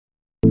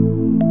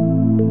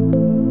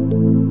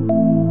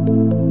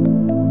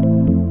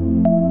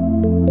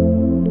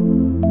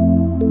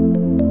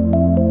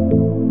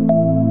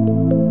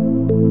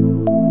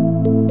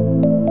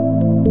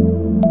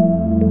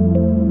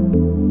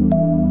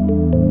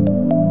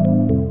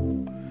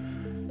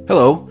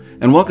Hello,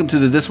 and welcome to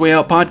the This Way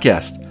Out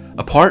podcast,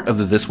 a part of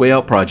the This Way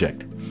Out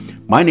project.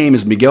 My name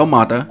is Miguel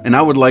Mata, and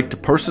I would like to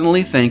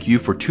personally thank you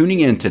for tuning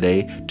in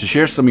today to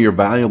share some of your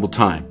valuable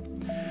time.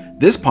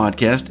 This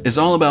podcast is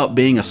all about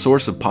being a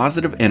source of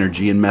positive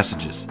energy and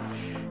messages.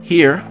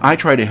 Here, I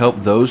try to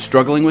help those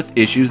struggling with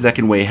issues that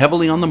can weigh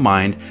heavily on the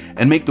mind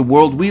and make the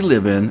world we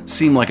live in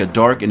seem like a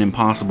dark and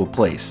impossible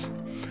place.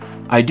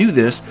 I do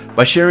this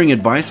by sharing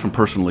advice from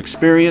personal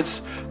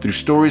experience, through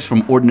stories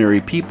from ordinary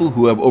people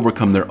who have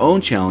overcome their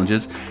own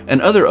challenges,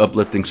 and other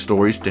uplifting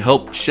stories to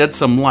help shed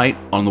some light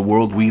on the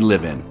world we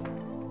live in.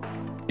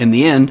 In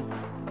the end,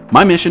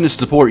 my mission is to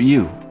support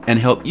you and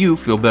help you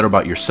feel better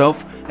about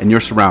yourself and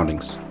your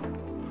surroundings.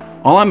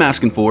 All I'm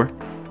asking for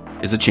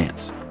is a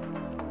chance.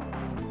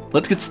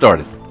 Let's get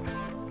started.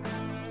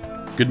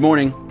 Good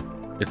morning.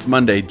 It's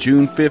Monday,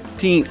 June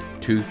 15th,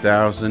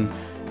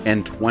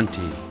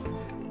 2020.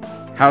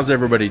 How's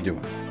everybody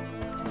doing?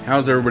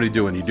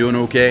 You doing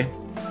okay?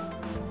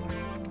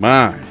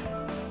 My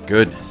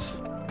goodness.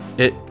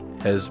 It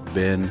has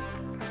been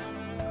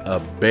a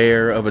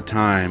bear of a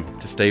time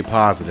to stay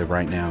positive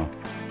right now.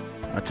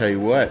 I tell you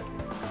what,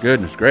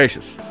 goodness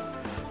gracious.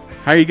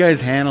 How are you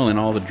guys handling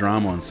all the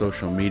drama on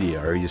social media?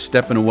 Are you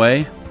stepping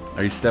away?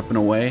 I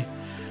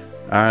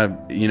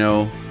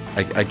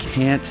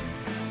can't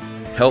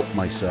help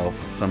myself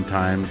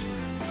sometimes.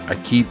 I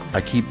keep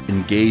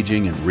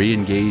engaging and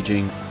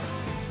re-engaging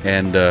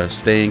and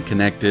staying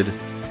connected.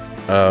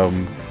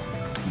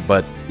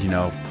 But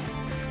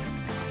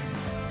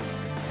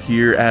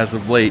here as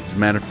of late, as a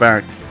matter of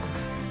fact,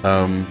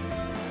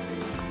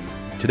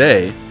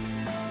 today,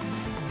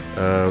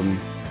 I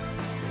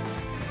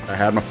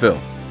had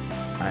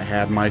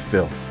my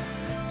fill.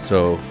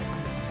 So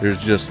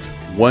there's just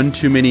one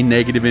too many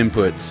negative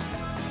inputs.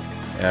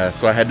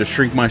 So I had to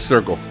shrink my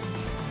circle.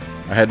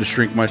 I had to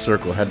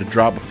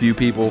drop a few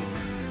people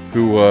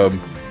who, I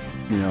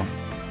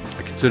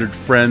considered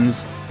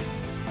friends,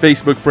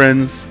 Facebook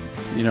friends.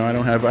 I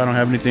don't have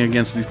anything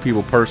against these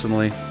people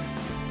personally.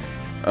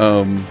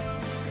 I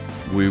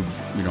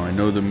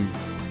know them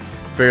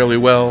fairly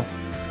well,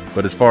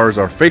 but as far as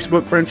our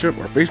Facebook friendship,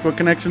 our Facebook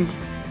connections,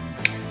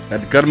 I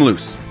had to cut them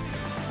loose.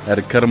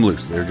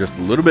 They're just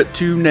a little bit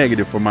too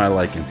negative for my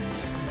liking.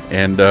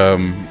 And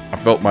I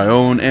felt my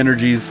own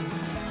energies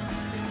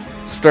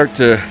start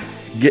to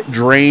get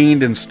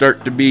drained and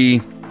start to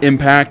be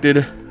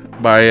impacted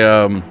by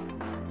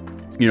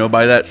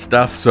by that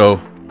stuff.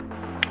 So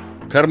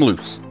cut them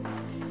loose.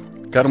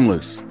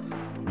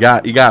 You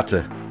have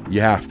to.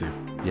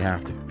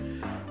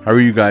 How are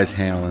you guys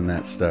handling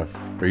that stuff?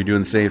 Are you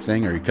doing the same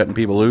thing? Are you cutting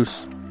people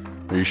loose?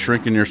 Are you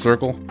shrinking your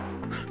circle?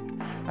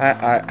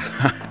 I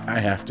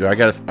have to. I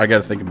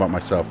gotta think about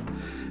myself,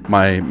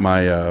 my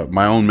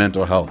own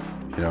mental health.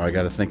 I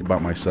gotta think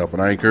about myself,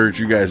 and I encourage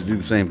you guys to do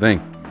the same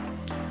thing.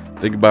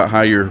 Think about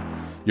how you're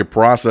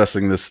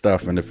processing this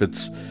stuff, and if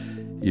it's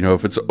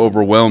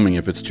overwhelming,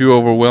 if it's too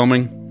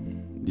overwhelming,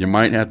 you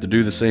might have to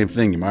do the same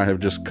thing. You might have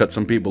just cut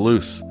some people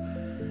loose.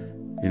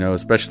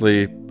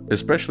 Especially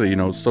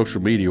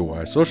social media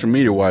wise. Social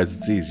media wise,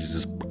 it's easy.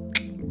 Just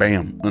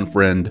bam,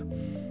 unfriend,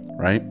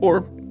 right?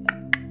 Or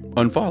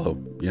unfollow.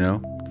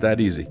 It's that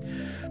easy.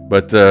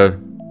 But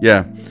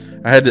yeah,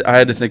 I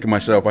had to think of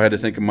myself. I had to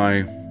think of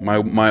my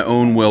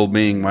own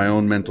well-being, my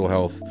own mental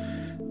health,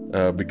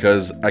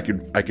 because I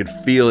could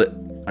feel it.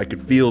 I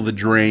could feel the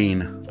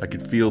drain.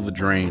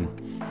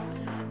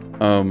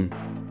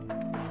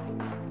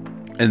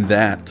 And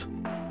that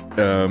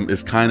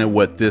is kind of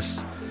what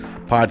this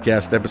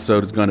podcast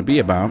episode is going to be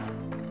about.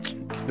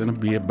 It's going to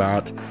be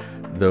about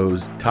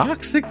those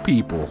toxic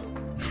people.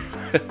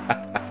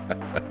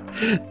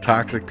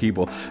 Toxic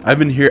people. I've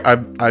been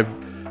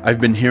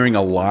hearing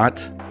a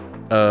lot.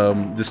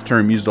 This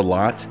term used a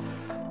lot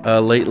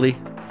lately.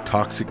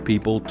 Toxic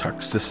people,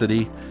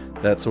 toxicity,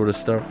 that sort of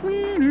stuff.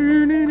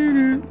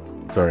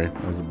 Sorry,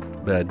 that was a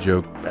bad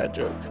joke.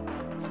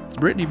 It's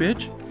Britney,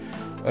 bitch.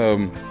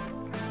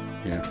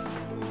 Yeah.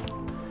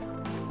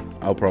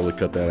 I'll probably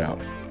cut that out.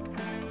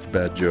 It's a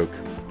bad joke.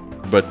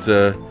 But,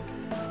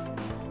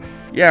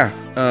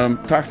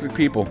 toxic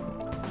people.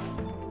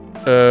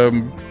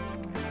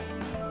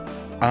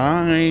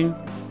 I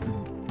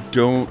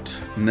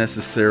don't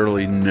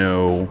necessarily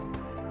know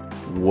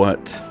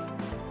what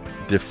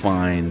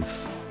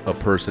defines a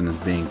person as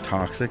being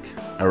toxic.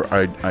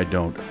 I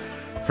don't.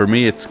 For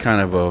me, it's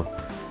kind of a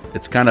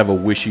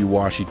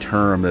wishy-washy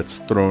term that's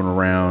thrown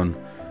around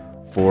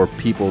for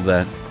people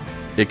that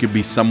it could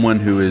be someone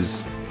who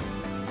is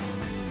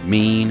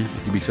mean.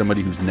 It could be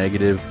somebody who's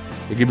negative.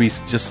 It could be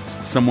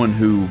just someone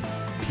who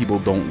people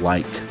don't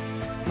like,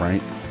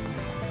 right?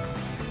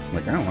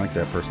 Like, I don't like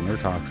that person. They're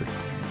toxic.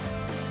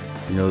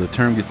 The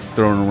term gets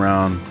thrown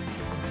around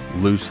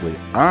loosely.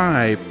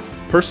 I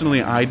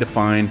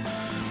define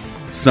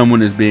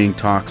someone as being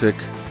toxic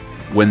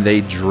when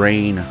they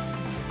drain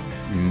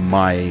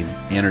my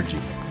energy,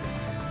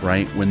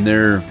 right? When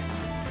their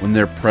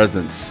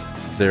presence,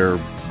 their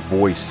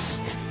voice,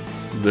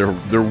 their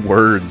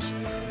words,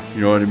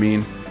 you know what I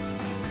mean?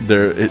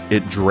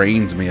 it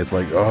drains me. It's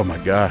like, oh my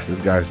gosh, this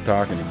guy's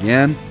talking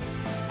again.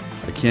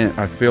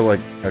 I feel like,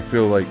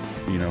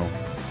 you know,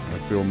 I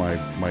feel my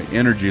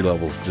energy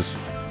levels just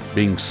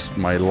being,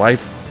 my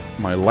life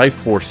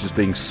force just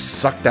being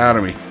sucked out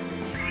of me.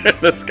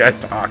 This guy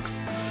talks,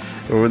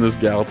 or when this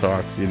gal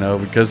talks, you know,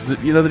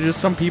 because, you know, there's just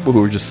some people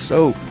who are just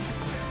so,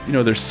 you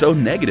know, they're so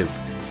negative,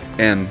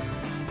 and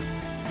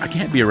I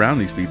can't be around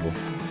these people.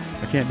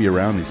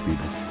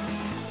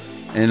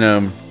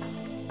 And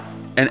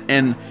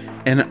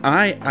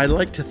I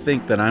like to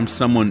think that I'm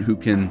someone who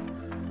can,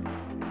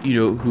 you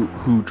know,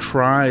 who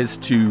tries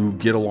to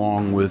get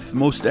along with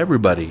most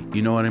everybody.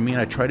 You know what I mean?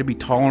 I try to be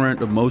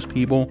tolerant of most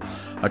people.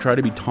 I try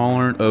to be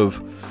tolerant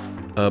of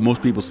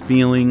most people's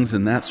feelings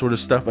and that sort of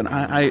stuff. And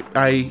I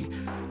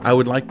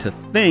would like to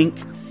think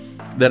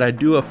that I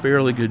do a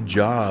fairly good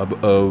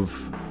job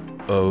of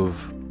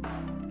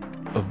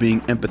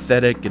being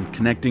empathetic and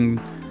connecting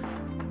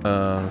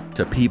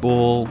to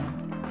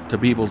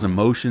people's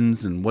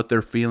emotions and what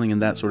they're feeling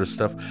and that sort of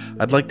stuff.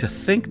 I'd like to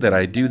think that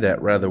I do that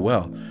rather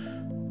well.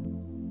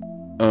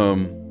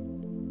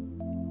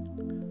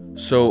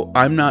 So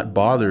I'm not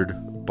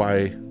bothered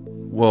by,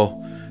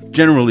 well,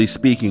 generally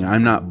speaking,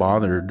 I'm not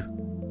bothered.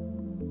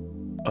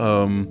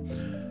 I'm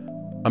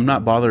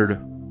not bothered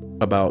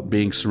about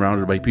being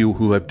surrounded by people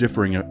who have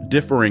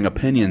differing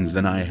opinions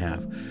than I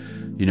have,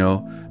 you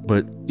know.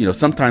 But, you know,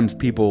 sometimes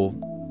people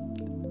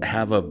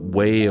have a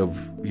way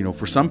of, you know,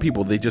 for some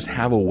people, they just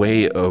have a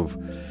way of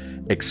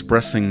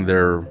expressing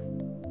their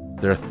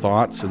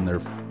thoughts and their,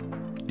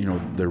 you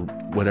know,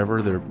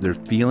 their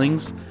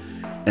feelings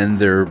and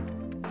their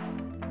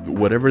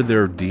whatever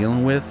they're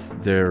dealing with,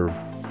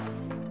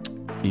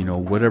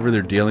 whatever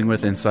they're dealing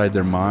with inside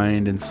their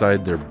mind,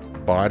 inside their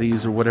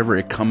bodies or whatever,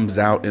 it comes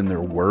out in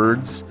their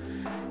words.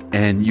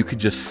 And you could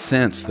just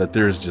sense that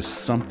there's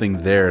just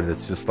something there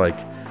that's just like,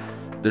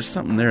 there's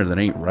something there that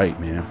ain't right,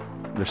 man.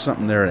 There's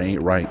something there that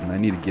ain't right, and I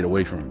need to get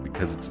away from it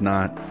because it's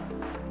not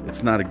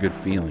a good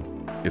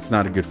feeling. It's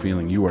not a good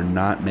feeling. You are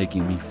not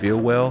making me feel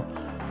well.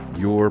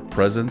 Your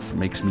presence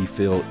makes me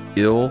feel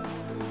ill.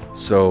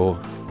 So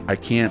I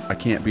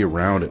can't be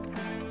around it.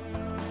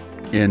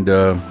 And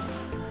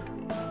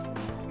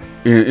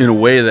in a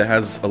way that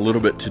has a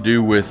little bit to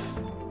do with,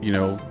 you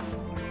know,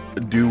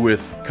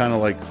 kind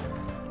of like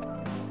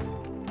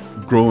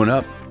growing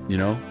up, you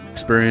know,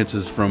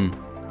 experiences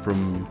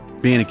from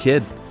being a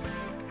kid,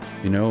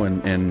 you know,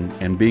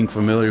 and being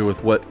familiar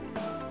with what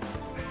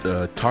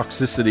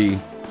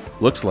toxicity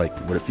looks like,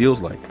 what it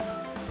feels like,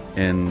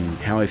 and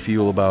how I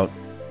feel about,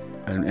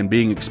 and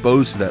being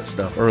exposed to that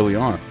stuff early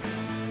on,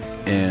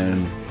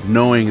 and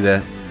knowing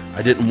that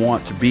I didn't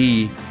want to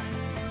be,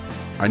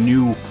 I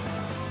knew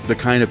the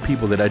kind of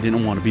people that I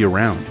didn't want to be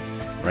around,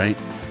 right?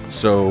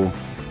 So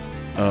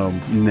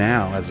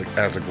now as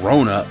a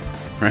grown-up,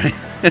 right?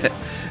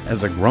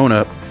 As a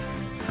grown-up,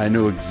 I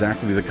know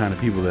exactly the kind of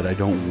people that I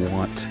don't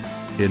want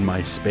in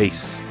my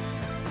space,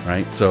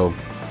 right? So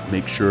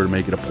make sure to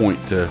make it a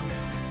point to,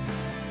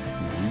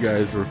 you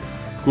guys are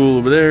cool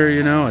over there,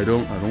 you know, I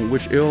don't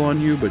wish ill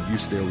on you, but you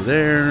stay over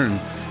there, and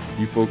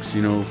you folks,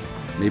 you know,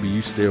 maybe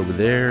you stay over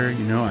there,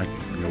 you know,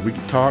 we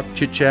can talk,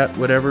 chit chat,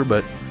 whatever,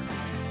 but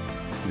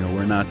you know,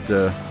 we're not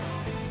gonna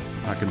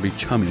be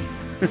chummy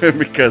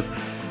because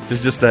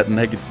there's just that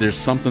there's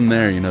something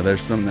there, you know,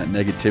 there's some of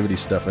that negativity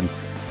stuff, and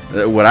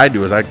what I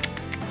do is I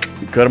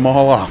cut them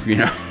all off, you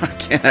know. I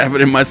can't have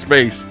it in my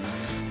space.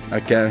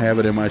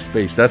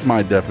 That's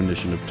my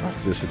definition of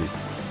toxicity,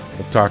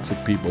 of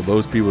toxic people.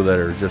 Those people that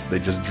are they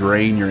just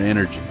drain your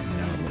energy, you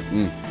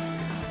know. Like,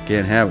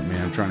 can't have it,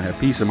 man. I'm trying to have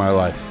peace in my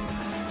life.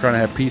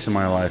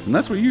 And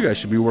that's what you guys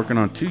should be working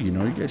on too, you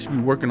know. You guys should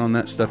be working on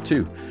that stuff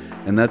too.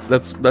 And that's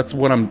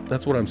what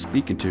I'm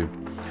speaking to.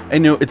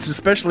 And you know, it's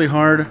especially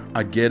hard.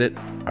 I get it.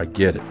 It's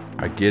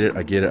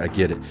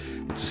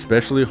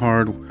especially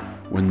hard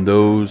when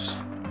those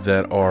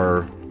that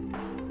are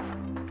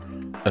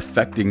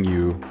affecting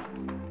you,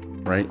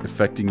 right?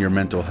 Affecting your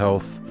mental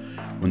health,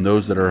 when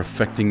those that are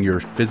affecting your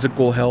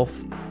physical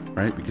health,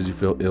 right? Because you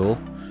feel ill,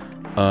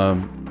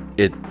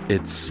 it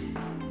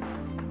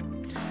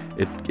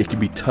can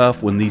be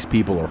tough when these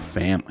people are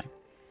family,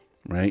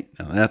 right?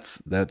 Now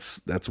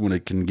that's when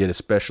it can get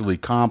especially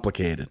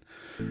complicated,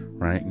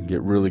 right? And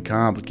get really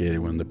complicated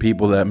when the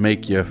people that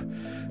make you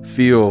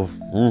feel,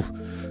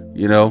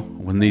 you know,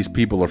 when these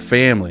people are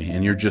family,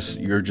 and you're just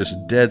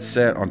dead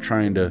set on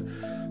trying to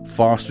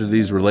foster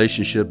these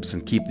relationships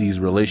and keep these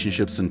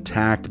relationships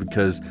intact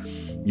because,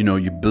 you know,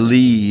 you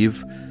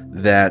believe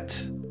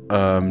that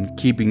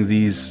keeping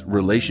these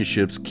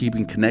relationships,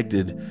 keeping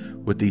connected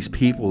with these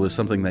people is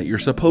something that you're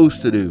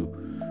supposed to do,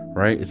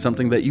 right? It's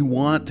something that you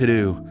want to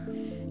do.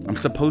 I'm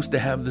supposed to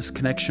have this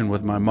connection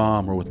with my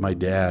mom or with my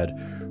dad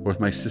or with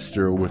my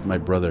sister or with my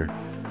brother.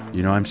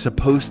 You know, I'm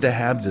supposed to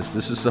have this.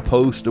 This is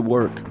supposed to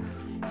work.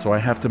 So I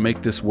have to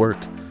make this work.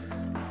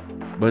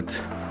 But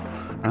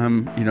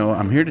I'm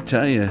here to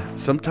tell you,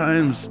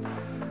 sometimes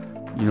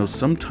you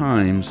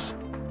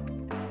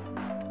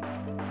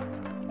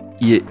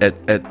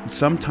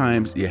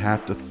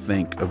have to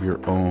think of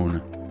your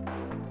own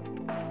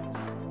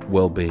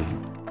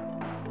well-being.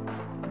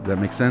 Does that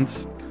make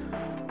sense?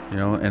 You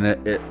know, and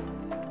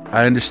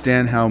I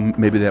understand how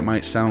maybe that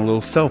might sound a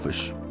little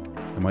selfish.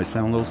 It might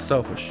sound a little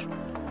selfish,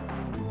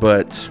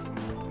 but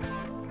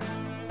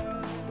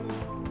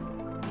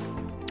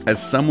as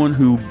someone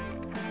who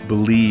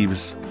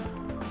believes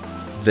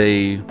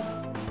they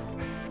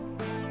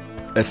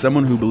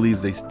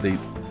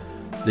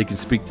can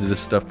speak to this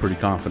stuff pretty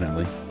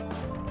confidently,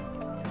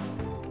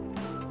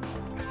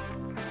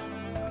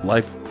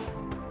 life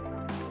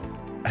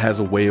has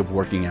a way of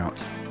working out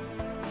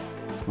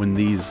when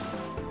these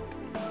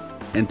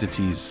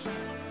entities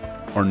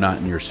are not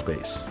in your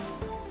space.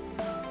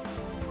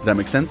 Does that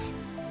make sense?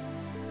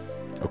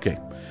 Okay.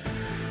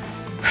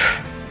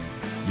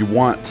 You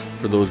want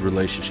for those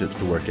relationships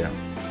to work out.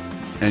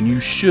 And you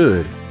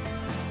should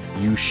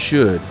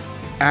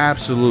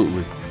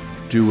absolutely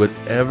do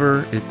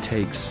whatever it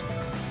takes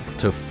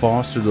to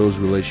foster those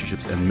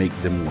relationships and make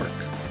them work.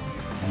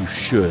 You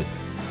should.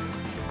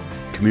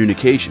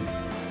 Communication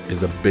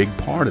is a big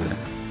part of that.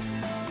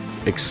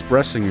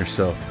 Expressing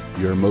yourself,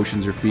 your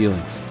emotions or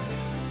feelings,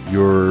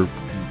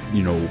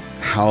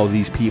 how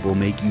these people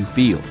make you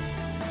feel.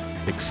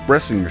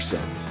 Expressing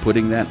yourself,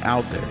 putting that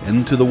out there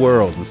into the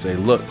world and say,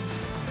 look,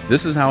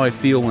 this is how I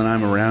feel when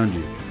I'm around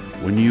you.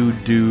 When you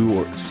do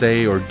or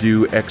say or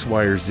do X,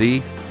 Y, or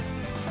Z,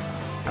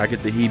 I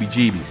get the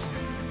heebie-jeebies.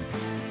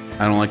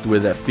 I don't like the way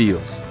that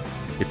feels.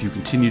 If you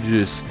continue to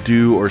just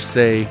do or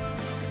say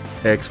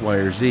X, Y,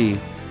 or Z,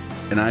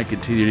 and I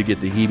continue to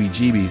get the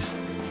heebie-jeebies,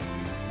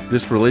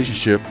 this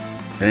relationship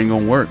ain't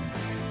gonna work.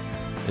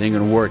 It ain't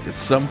gonna work. At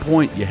some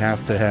point, you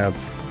have to have,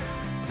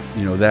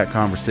 that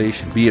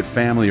conversation, be it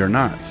family or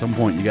not. At some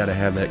point, you got to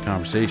have that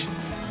conversation.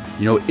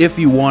 If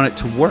you want it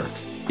to work,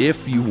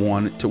 if you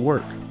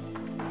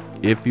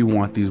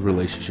want these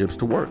relationships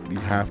to work, you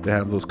have to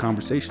have those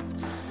conversations.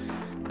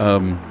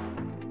 And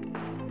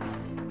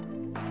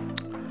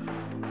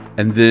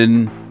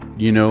then,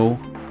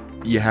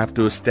 you have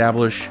to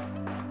establish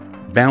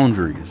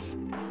boundaries,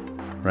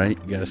 right?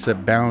 You got to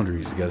set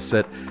boundaries. You got to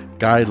set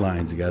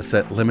guidelines. You got to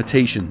set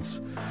limitations.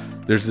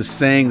 There's this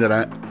saying that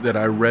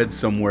I read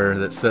somewhere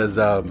that says,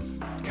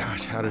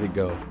 gosh, how did it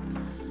go?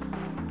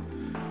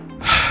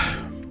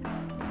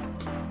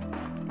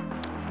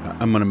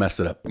 I'm gonna mess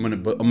it up.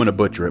 I'm gonna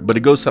butcher it, but it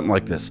goes something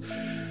like this: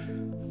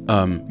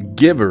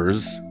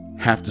 givers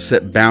have to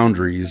set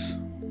boundaries.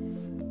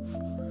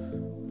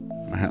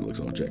 My hat looks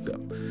all jacked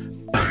up.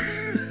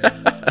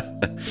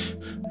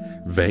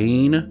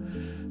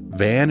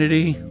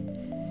 Vanity.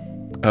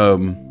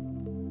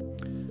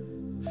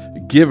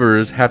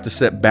 Givers have to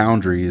set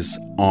boundaries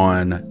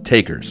on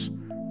takers,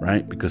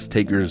 right? Because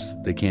takers,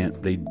 they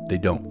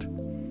don't,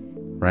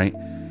 right?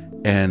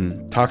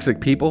 And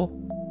toxic people,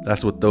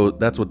 that's what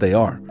they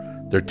are.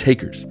 They're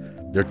takers.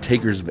 They're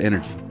takers of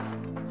energy,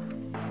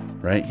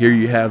 right? Here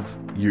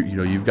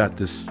you've got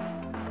this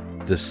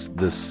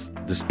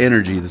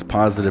energy, this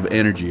positive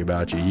energy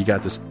about you. You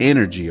got this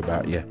energy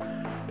about you,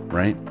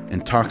 right?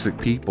 And toxic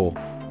people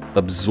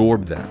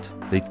absorb that.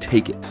 They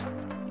take it,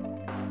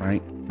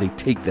 right? They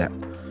take that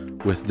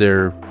with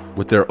their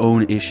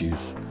own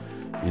issues.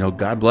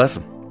 God bless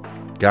them.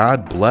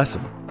 God bless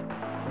them.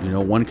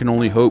 One can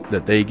only hope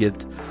that they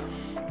get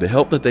the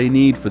help that they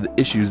need for the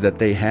issues that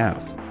they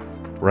have,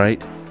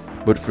 right?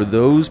 But for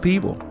those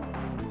people,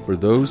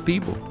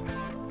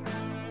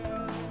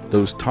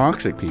 those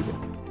toxic people,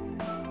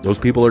 those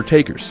people are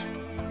takers.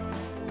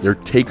 They're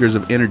takers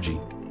of energy.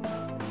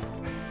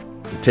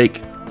 They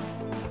take.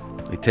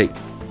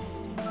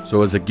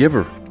 So as a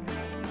giver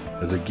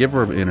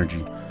of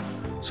energy,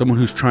 someone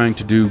who's trying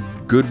to do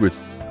good with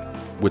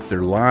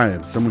their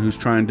lives, someone who's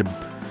trying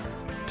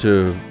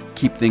to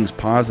keep things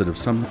positive,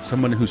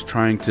 someone who's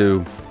trying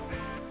to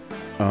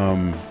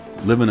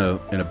live in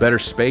a better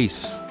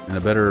space, in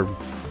a better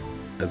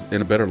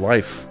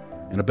life,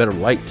 in a better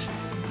light,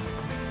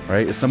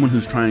 right? As someone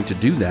who's trying to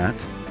do that,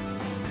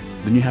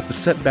 then you have to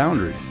set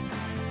boundaries.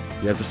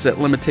 You have to set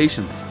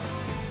limitations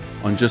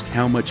on just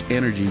how much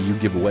energy you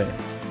give away,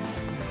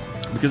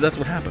 because that's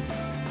what happens.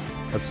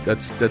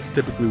 That's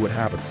typically what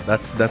happens.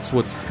 That's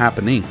what's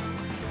happening,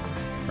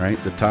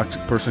 right? The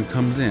toxic person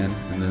comes in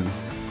and then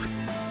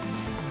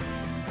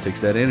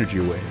takes that energy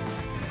away.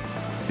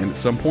 And at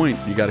some point,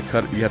 you got to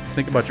cut it. You have to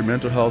think about your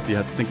mental health. You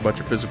have to think about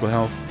your physical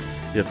health.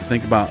 You have to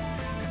think about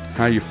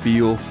how you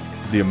feel,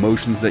 the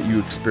emotions that you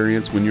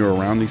experience when you're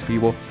around these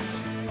people.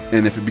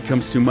 And if it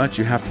becomes too much,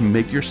 you have to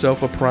make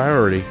yourself a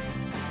priority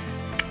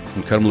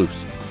and cut them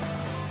loose.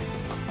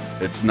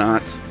 It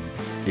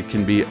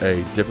can be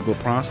a difficult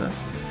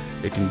process.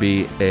 It can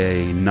be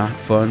a not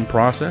fun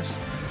process,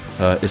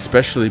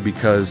 especially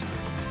because,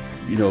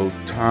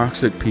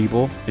 toxic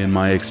people, in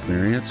my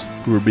experience,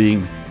 who are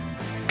being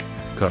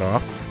cut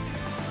off.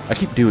 I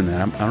keep doing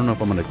that. I don't know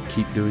if I'm going to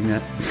keep doing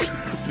that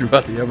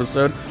throughout the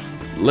episode.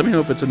 Let me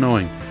know if it's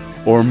annoying,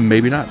 or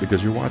maybe not,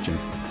 because you're watching,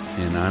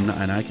 and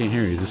I can't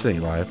hear you. This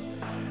ain't live.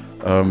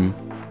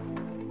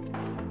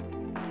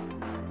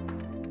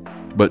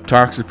 But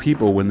toxic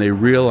people, when they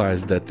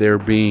realize that they're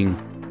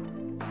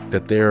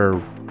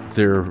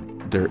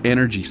their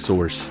energy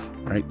source,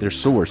 right? Their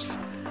source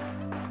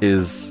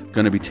is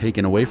going to be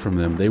taken away from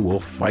them. They will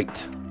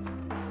fight.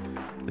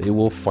 They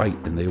will fight,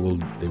 and they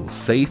will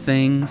say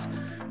things,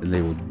 and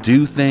they will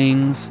do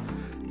things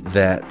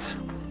that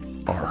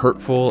are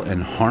hurtful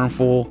and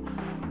harmful,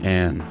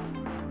 and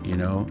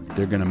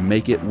they're going to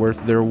make it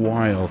worth their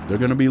while. They're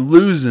going to be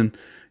losing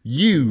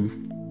you.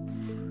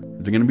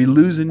 They're going to be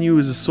losing you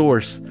as a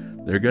source.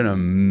 They're going to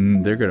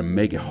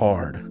make it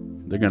hard.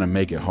 They're going to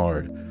make it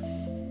hard.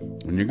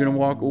 And you're going to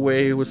walk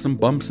away with some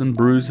bumps and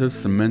bruises,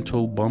 some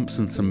mental bumps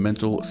and some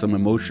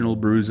emotional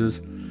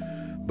bruises.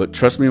 But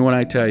trust me when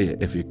I tell you,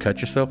 if you cut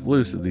yourself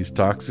loose of these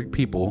toxic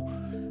people,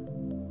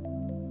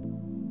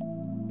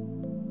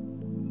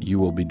 you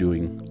will be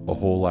doing a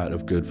whole lot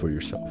of good for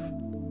yourself.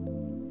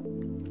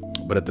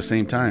 But at the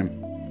same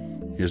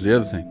time, here's the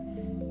other thing.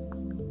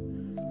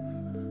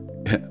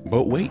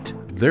 But wait,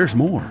 there's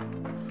more.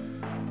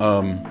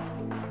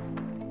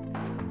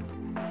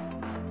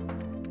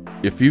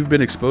 If you've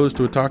been exposed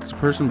to a toxic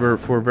person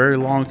for a very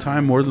long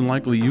time, more than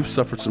likely you've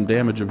suffered some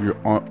damage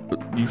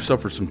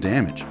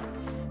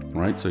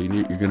right? So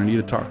you're going to need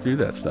to talk through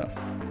that stuff.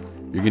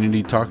 You're going to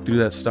need to talk through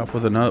that stuff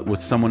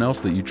with someone else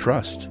that you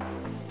trust,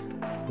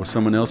 with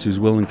someone else who's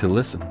willing to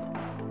listen,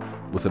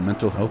 with a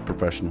mental health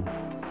professional.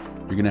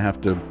 You're going to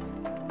have to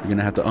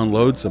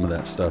unload some of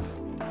that stuff,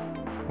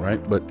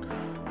 right? But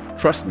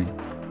trust me,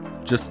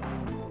 just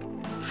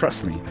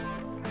trust me.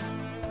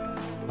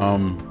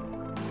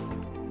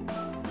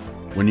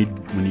 When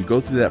you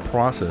go through that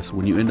process,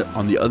 when you end up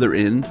on the other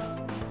end,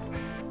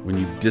 when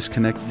you've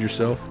disconnected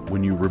yourself,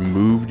 when you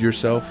removed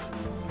yourself,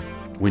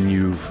 when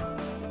you've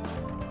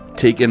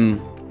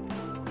taken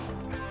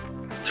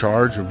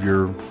charge of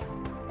your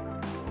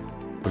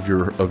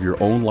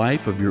own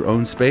life, of your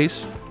own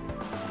space,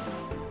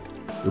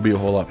 you'll be a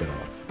whole lot better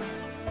off.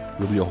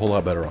 You'll be a whole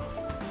lot better off.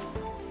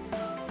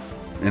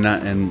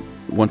 And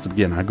once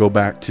again, I go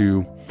back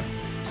to,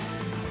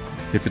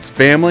 if it's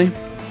family,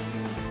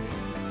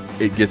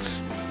 it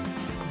gets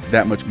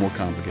that much more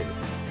complicated.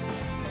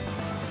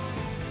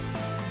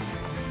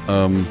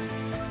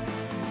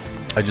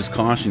 I just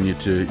caution you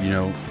to,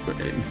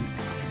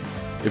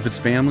 if it's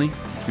family,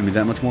 it's going to be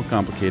that much more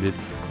complicated.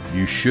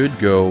 You should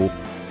go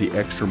the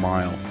extra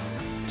mile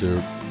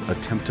to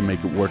attempt to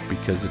make it work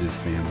because it is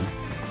family.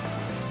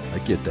 I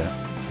get that.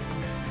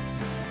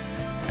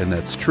 And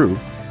that's true.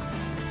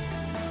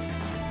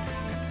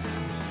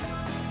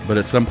 But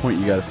at some point,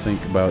 you got to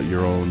think about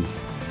your own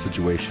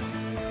situation.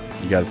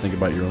 You got to think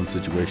about your own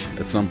situation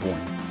at some point.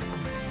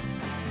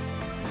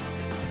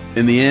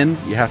 In the end,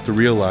 you have to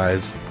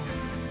realize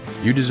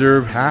you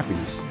deserve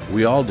happiness.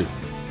 We all do.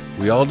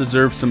 We all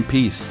deserve some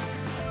peace.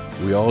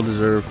 We all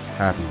deserve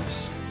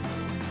happiness.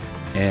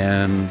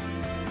 And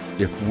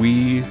if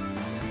we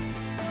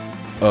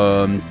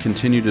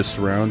continue to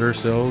surround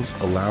ourselves,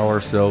 allow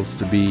ourselves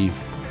to be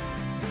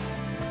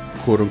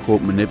quote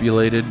unquote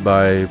manipulated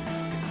by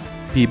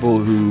people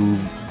who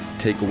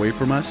take away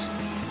from us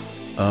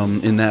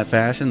in that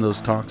fashion,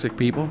 those toxic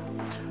people,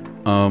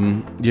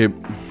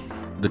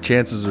 the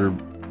chances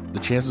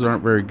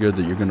aren't very good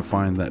that you're going to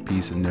find that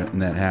peace and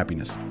that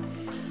happiness.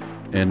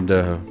 And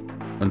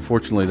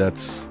unfortunately,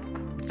 that's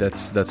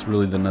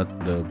really the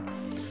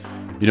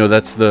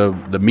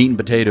meat and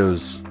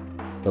potatoes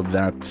of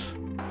that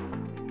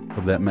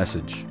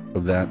message,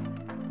 of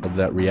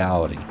that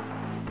reality.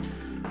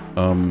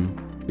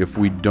 If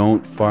we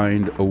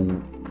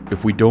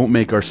don't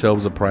make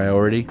ourselves a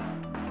priority,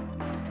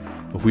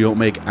 if we don't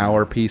make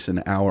our peace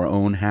and our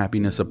own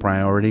happiness a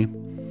priority,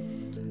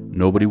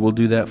 nobody will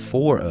do that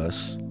for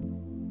us.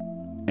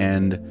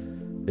 And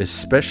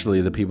especially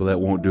the people that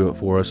won't do it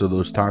for us are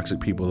those toxic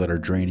people that are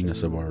draining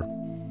us of our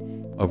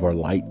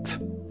light,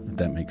 if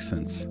that makes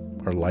sense.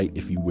 Our light,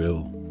 if you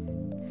will.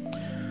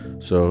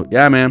 So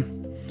yeah, man.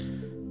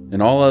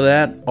 And all of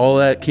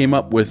that came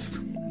up with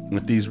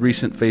these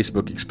recent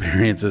Facebook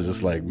experiences.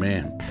 It's like,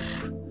 man,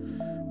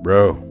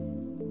 bro,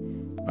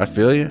 I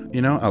feel you.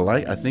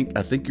 I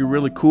think you're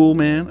really cool,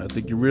 man. I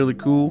think you're really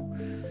cool.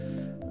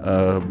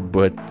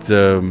 But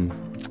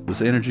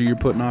this energy you're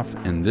putting off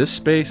in this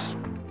space,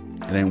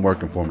 it ain't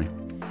working for me.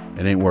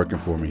 It ain't working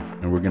for me.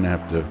 And we're gonna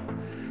have to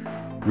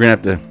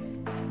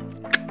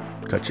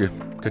cut you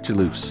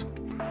loose.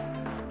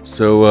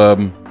 So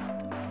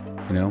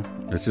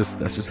that's just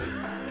that's just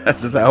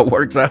how it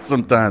works out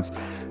sometimes.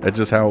 That's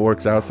just how it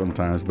works out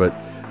sometimes. But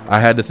I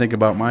had to think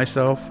about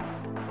myself,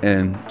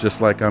 and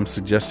just like I'm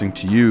suggesting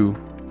to you,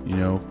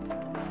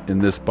 in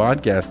this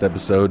podcast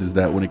episode, is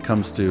that when it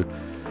comes to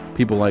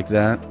people like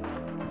that,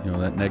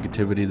 that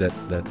negativity,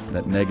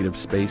 that negative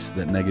space,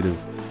 that negative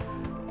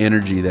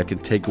energy that can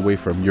take away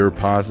from your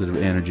positive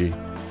energy,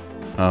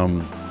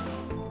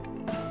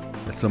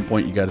 at some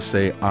point you got to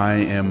say, I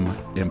am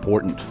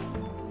important,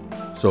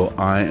 so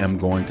I am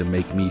going to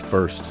make me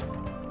first.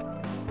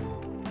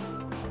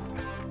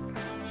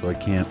 So I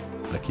can't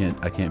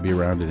be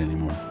around it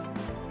anymore.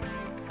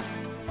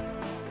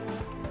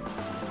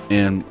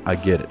 And I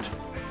get it.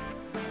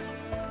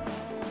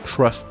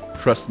 Trust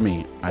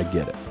me, I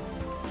get it.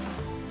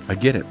 I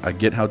get it. I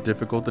get how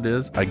difficult it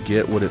is. I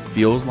get what it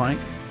feels like.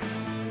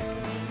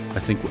 I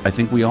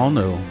think we all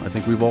know. I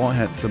think we've all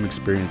had some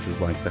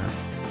experiences like that.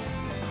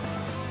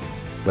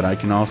 But I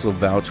can also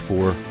vouch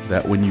for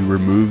that when you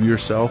remove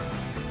yourself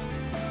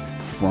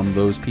from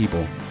those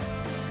people,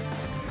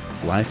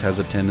 life has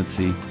a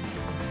tendency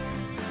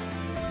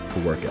to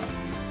work out.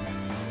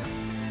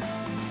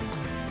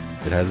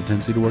 It has a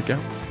tendency to work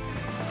out.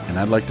 And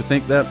I'd like to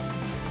think that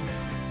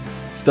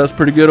stuff's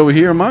pretty good over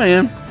here on my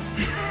end.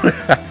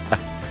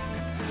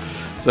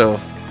 So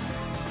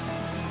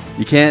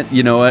you can't,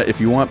 you know what,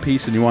 if you want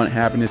peace and you want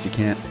happiness, you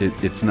can't,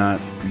 it's not,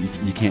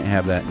 you can't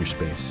have that in your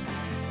space.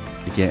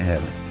 You can't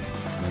have it.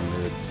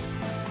 And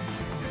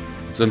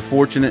it's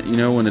unfortunate, you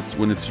know, when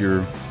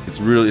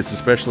it's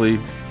especially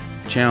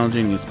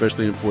challenging,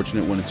 especially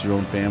unfortunate when it's your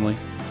own family.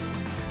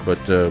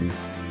 But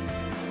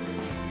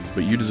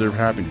you deserve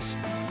happiness,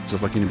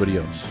 just like anybody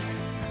else.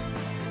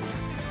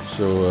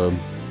 So,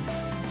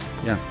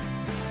 yeah,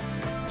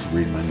 just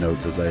reading my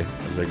notes as I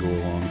go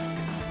along.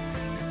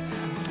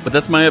 But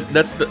that's going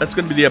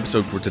to be the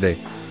episode for today.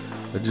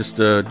 I just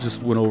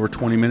went over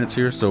 20 minutes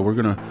here, so we're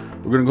gonna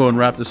go and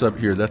wrap this up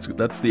here.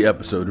 That's the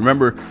episode.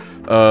 Remember,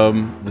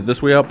 the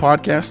This Way Out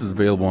podcast is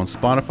available on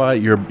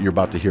Spotify. You're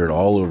about to hear it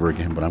all over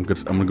again, but I'm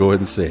gonna go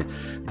ahead and say it.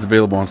 It's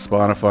available on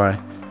Spotify,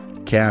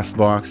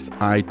 Castbox,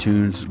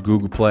 iTunes,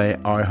 Google Play,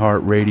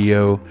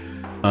 iHeartRadio.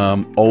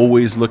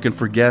 Always looking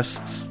for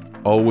guests.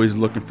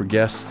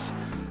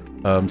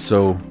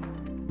 So,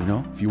 you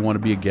know, if you want to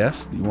be a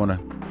guest, you want to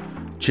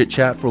chit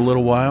chat for a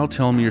little while,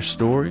 tell me your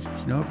story.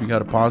 You know, if you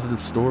got a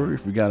positive story,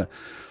 if you got a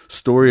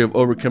story of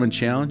overcoming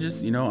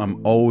challenges, you know,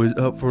 I'm always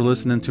up for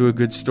listening to a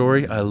good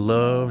story. I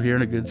love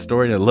hearing a good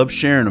story, and I love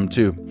sharing them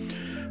too.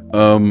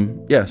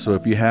 Yeah, so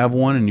if you have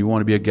one and you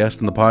want to be a guest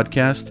on the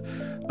podcast,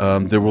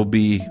 there will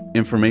be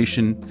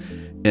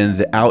information in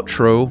the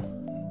outro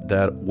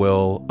that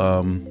will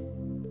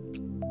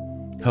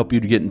help you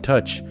to get in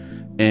touch.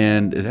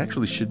 And it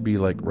actually should be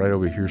like right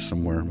over here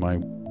somewhere, my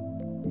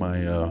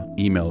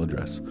email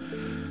address.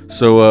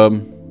 So,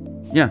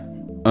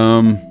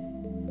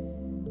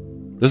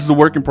 this is a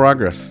work in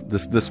progress,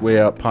 this Way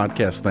Out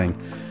podcast thing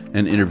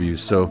and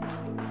interviews. So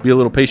be a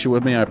little patient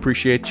with me. I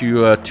appreciate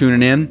you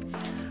tuning in.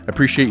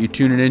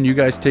 You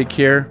guys take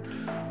care.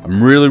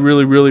 I'm really,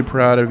 really, really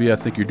proud of you. I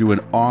think you're doing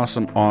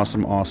awesome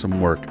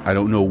work. I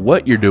don't know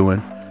what you're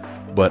doing,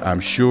 but I'm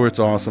sure it's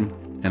awesome,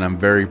 and I'm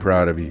very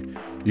proud of you.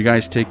 You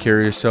guys take care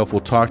of yourself. We'll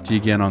talk to you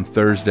again on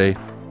Thursday.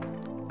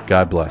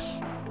 God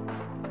bless.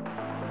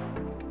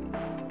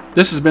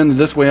 This has been the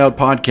This Way Out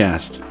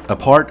podcast, a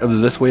part of the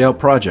This Way Out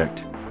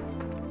project.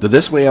 The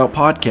This Way Out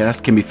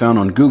podcast can be found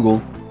on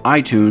Google,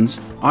 iTunes,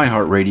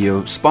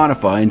 iHeartRadio,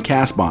 Spotify, and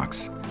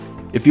Castbox.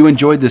 If you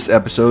enjoyed this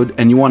episode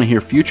and you want to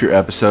hear future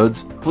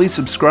episodes, please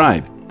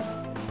subscribe.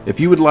 If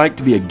you would like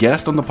to be a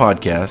guest on the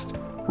podcast,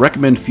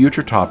 recommend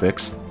future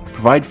topics,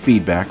 provide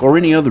feedback, or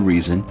any other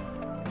reason,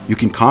 you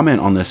can comment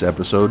on this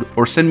episode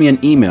or send me an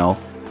email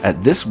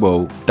at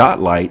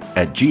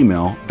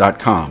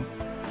thiswo.light@gmail.com.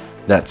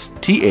 That's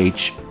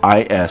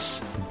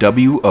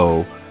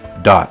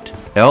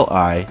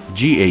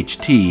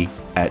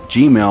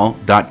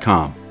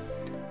thiswo.light@gmail.com.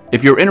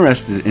 If you're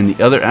interested in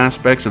the other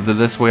aspects of the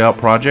This Way Out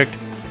project,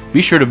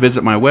 be sure to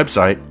visit my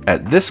website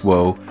at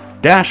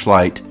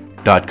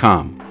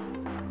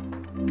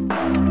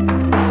thiswo-light.com.